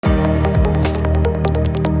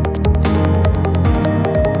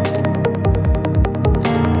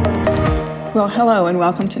Well, hello and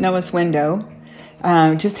welcome to Noah's Window.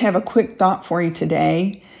 Just have a quick thought for you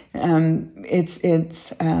today.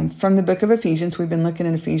 It's from the book of Ephesians. We've been looking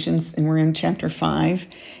at Ephesians and we're in chapter 5.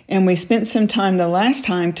 And we spent some time the last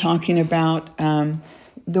time talking about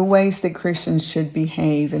the ways that Christians should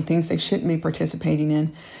behave and things they shouldn't be participating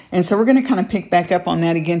in. And so we're going to kind of pick back up on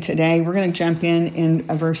that again today. We're going to jump in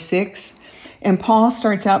verse 6. And Paul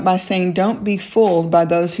starts out by saying, "Don't be fooled by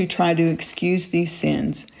those who try to excuse these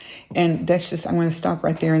sins." And that's just, I'm going to stop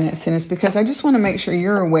right there in that sentence because I just want to make sure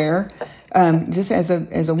you're aware, just as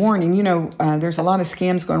a warning, there's a lot of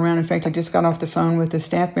scams going around. In fact, I just got off the phone with a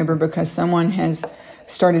staff member because someone has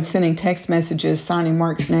started sending text messages signing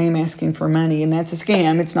Mark's name asking for money. And that's a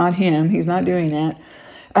scam. It's not him. He's not doing that.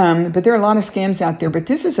 But there are a lot of scams out there. But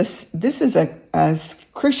this is a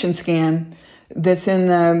Christian scam that's in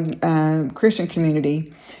the Christian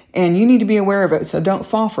community. And you need to be aware of it, so don't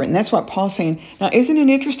fall for it. And that's what Paul's saying. Now, isn't it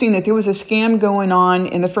interesting that there was a scam going on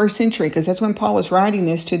in the first century? Because that's when Paul was writing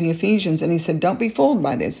this to the Ephesians. And he said, don't be fooled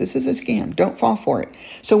by this. This is a scam. Don't fall for it.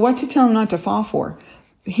 So what's he telling them not to fall for?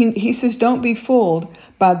 He says, don't be fooled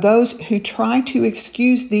by those who try to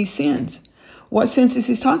excuse these sins. What sins is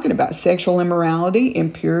he talking about? Sexual immorality,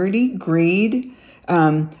 impurity, greed,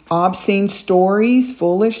 obscene stories,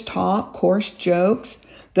 foolish talk, coarse jokes.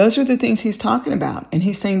 Those are the things he's talking about. And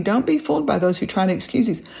he's saying, don't be fooled by those who try to excuse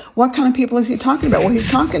these. What kind of people is he talking about? Well, he's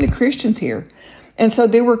talking to Christians here. And so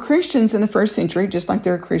there were Christians in the first century, just like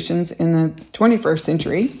there are Christians in the 21st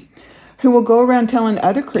century, who will go around telling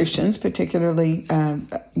other Christians, particularly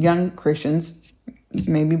young Christians,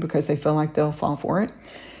 maybe because they feel like they'll fall for it.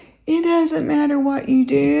 It doesn't matter what you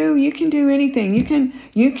do. You can do anything.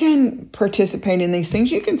 You can participate in these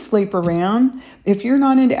things. You can sleep around. If you're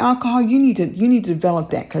not into alcohol, you need to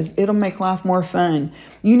develop that because it'll make life more fun.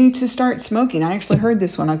 You need to start smoking. I actually heard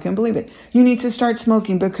this one. I couldn't believe it. You need to start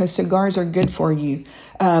smoking because cigars are good for you.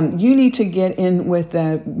 You need to get in with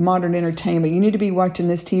modern entertainment. You need to be watching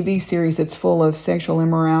this TV series that's full of sexual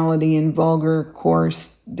immorality and vulgar,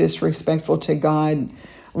 coarse, disrespectful to God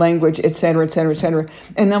language, et cetera, et cetera, et cetera.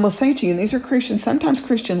 And then we'll say to you, and these are Christians, sometimes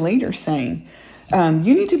Christian leaders saying,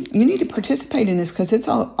 you need to participate in this because it's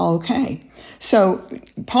all okay. So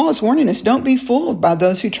Paul is warning us, don't be fooled by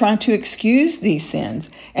those who try to excuse these sins.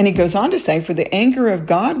 And he goes on to say, for the anger of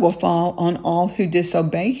God will fall on all who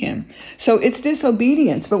disobey him. So it's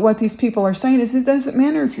disobedience. But what these people are saying is it doesn't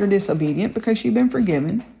matter if you're disobedient because you've been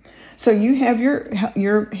forgiven. So you have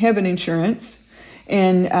your heaven insurance.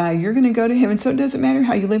 And you're going to go to heaven. So it doesn't matter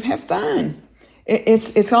how you live. Have fun.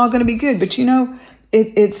 It's all going to be good. But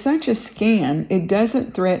it's such a scam. It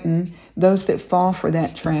doesn't threaten those that fall for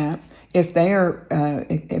that trap. If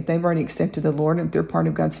they've already accepted the Lord, if they're part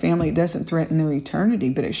of God's family, it doesn't threaten their eternity.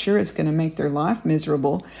 But it sure is going to make their life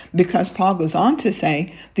miserable because Paul goes on to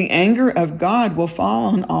say, the anger of God will fall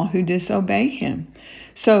on all who disobey him.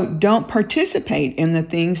 So don't participate in the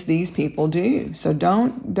things these people do. So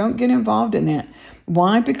don't get involved in that.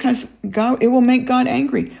 Why? Because it will make God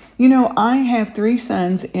angry. I have 3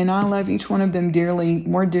 sons and I love each one of them dearly,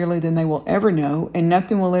 more dearly than they will ever know. And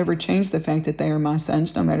nothing will ever change the fact that they are my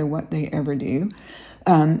sons, no matter what they ever do.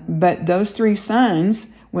 But those 3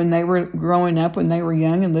 sons, when they were growing up, when they were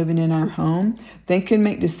young and living in our home, they could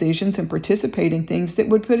make decisions and participate in things that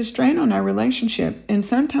would put a strain on our relationship and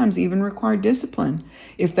sometimes even require discipline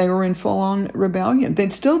if they were in full-on rebellion.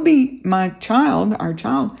 They'd still be our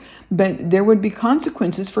child, but there would be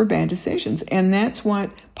consequences for bad decisions. And that's what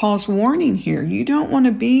Paul's warning here. You don't want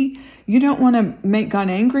to make God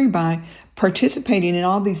angry by participating in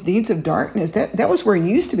all these deeds of darkness. That was where he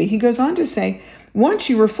used to be. He goes on to say, once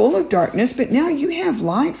you were full of darkness, but now you have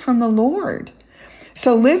light from the Lord.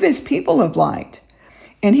 So live as people of light.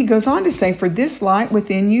 And he goes on to say, for this light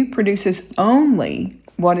within you produces only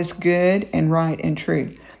what is good and right and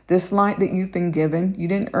true. This light that you've been given, you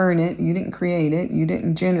didn't earn it, you didn't create it, you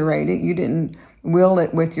didn't generate it, you didn't will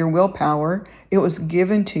it with your willpower. It was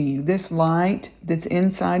given to you. This light that's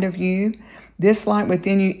inside of you, this light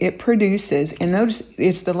within you, it produces, and notice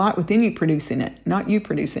it's the light within you producing it, not you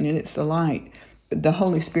producing it, it's the light, the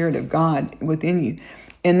Holy Spirit of God within you.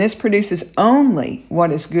 And this produces only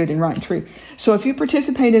what is good and right and true. So if you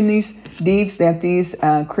participate in these deeds that these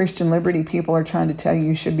Christian liberty people are trying to tell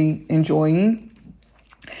you should be enjoying,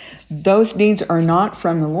 those deeds are not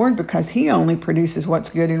from the Lord because he only produces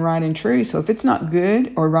what's good and right and true. So if it's not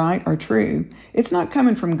good or right or true, it's not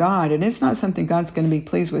coming from God and it's not something God's going to be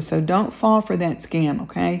pleased with. So don't fall for that scam,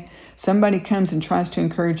 okay? somebody comes and tries to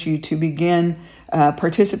encourage you to begin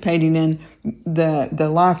participating in the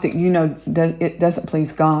life that it doesn't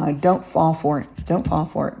please God, don't fall for it. Don't fall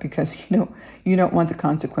for it, because you don't want the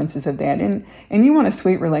consequences of that, and you want a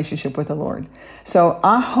sweet relationship with the Lord. So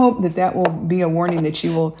I hope that will be a warning that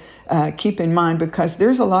you will keep in mind, because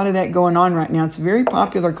there's a lot of that going on right now. It's a very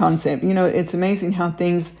popular concept. It's amazing how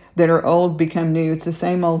things that are old become new. It's the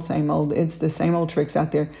same old, same old. It's the same old tricks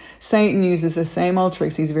out there. Satan uses the same old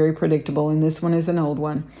tricks. He's very predictable, and this one is an old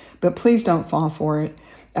one. But please don't fall for it.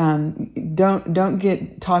 Don't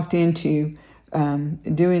get talked into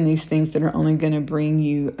doing these things that are only going to bring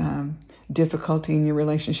you difficulty in your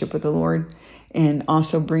relationship with the Lord, and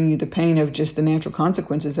also bring you the pain of just the natural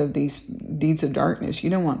consequences of these deeds of darkness. You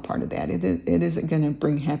don't want part of that. It isn't going to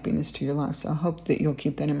bring happiness to your life. So I hope that you'll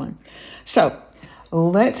keep that in mind. So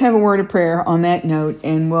let's have a word of prayer on that note,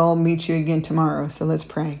 and we'll meet you again tomorrow. So let's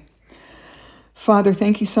pray. Father,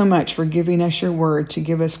 thank you so much for giving us your word to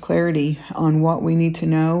give us clarity on what we need to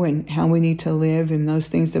know and how we need to live, and those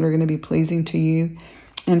things that are going to be pleasing to you.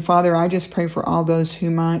 And Father, I just pray for all those who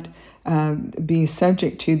might be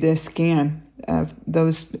subject to this scam of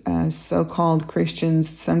those so-called Christians,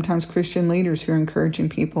 sometimes Christian leaders, who are encouraging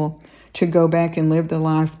people to go back and live the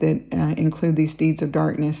life that include these deeds of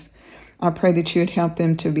darkness. I pray that you would help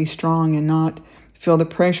them to be strong and not feel the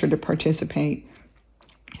pressure to participate.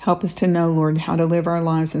 Help us to know, Lord, how to live our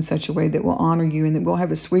lives in such a way that will honor you and that we'll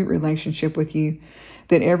have a sweet relationship with you,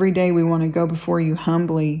 that every day we want to go before you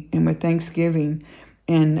humbly and with thanksgiving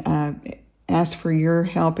and ask for your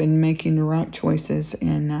help in making the right choices.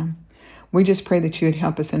 And we just pray that you would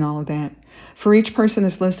help us in all of that. For each person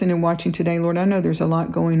that's listening and watching today, Lord, I know there's a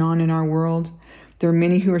lot going on in our world. There are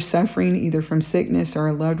many who are suffering either from sickness or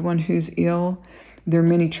a loved one who's ill. There are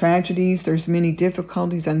many tragedies. There's many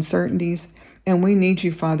difficulties, uncertainties. And we need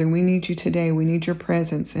you, Father. We need you today. We need your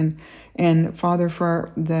presence. And Father,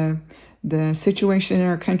 for the situation in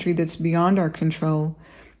our country that's beyond our control,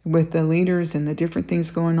 with the leaders and the different things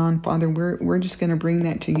going on, Father, we're just going to bring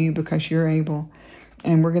that to you, because you're able.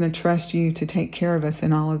 And we're going to trust you to take care of us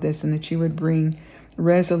in all of this, and that you would bring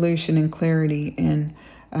resolution and clarity. And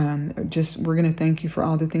we're going to thank you for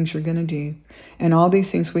all the things you're going to do. And all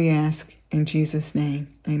these things we ask in Jesus'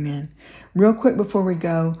 name. Amen. Real quick before we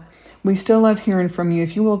go, we still love hearing from you.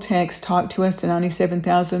 If you will text Talk to Us to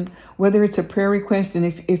 97,000, whether it's a prayer request, and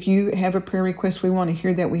if you have a prayer request, we want to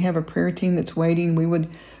hear that. We have a prayer team that's waiting. We would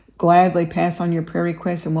gladly pass on your prayer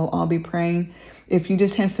requests, and we'll all be praying. If you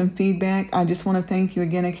just have some feedback, I just want to thank you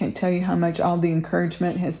again. I can't tell you how much all the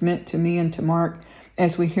encouragement has meant to me and to Mark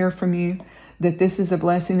as we hear from you, that this is a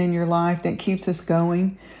blessing in your life that keeps us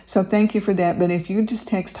going. So thank you for that. But if you just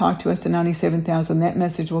text Talk to Us to 97,000, that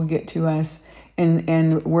message will get to us.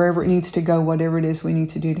 And wherever it needs to go, whatever it is we need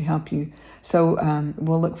to do to help you. So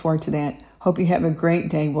we'll look forward to that. Hope you have a great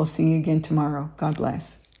day. We'll see you again tomorrow. God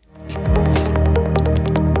bless.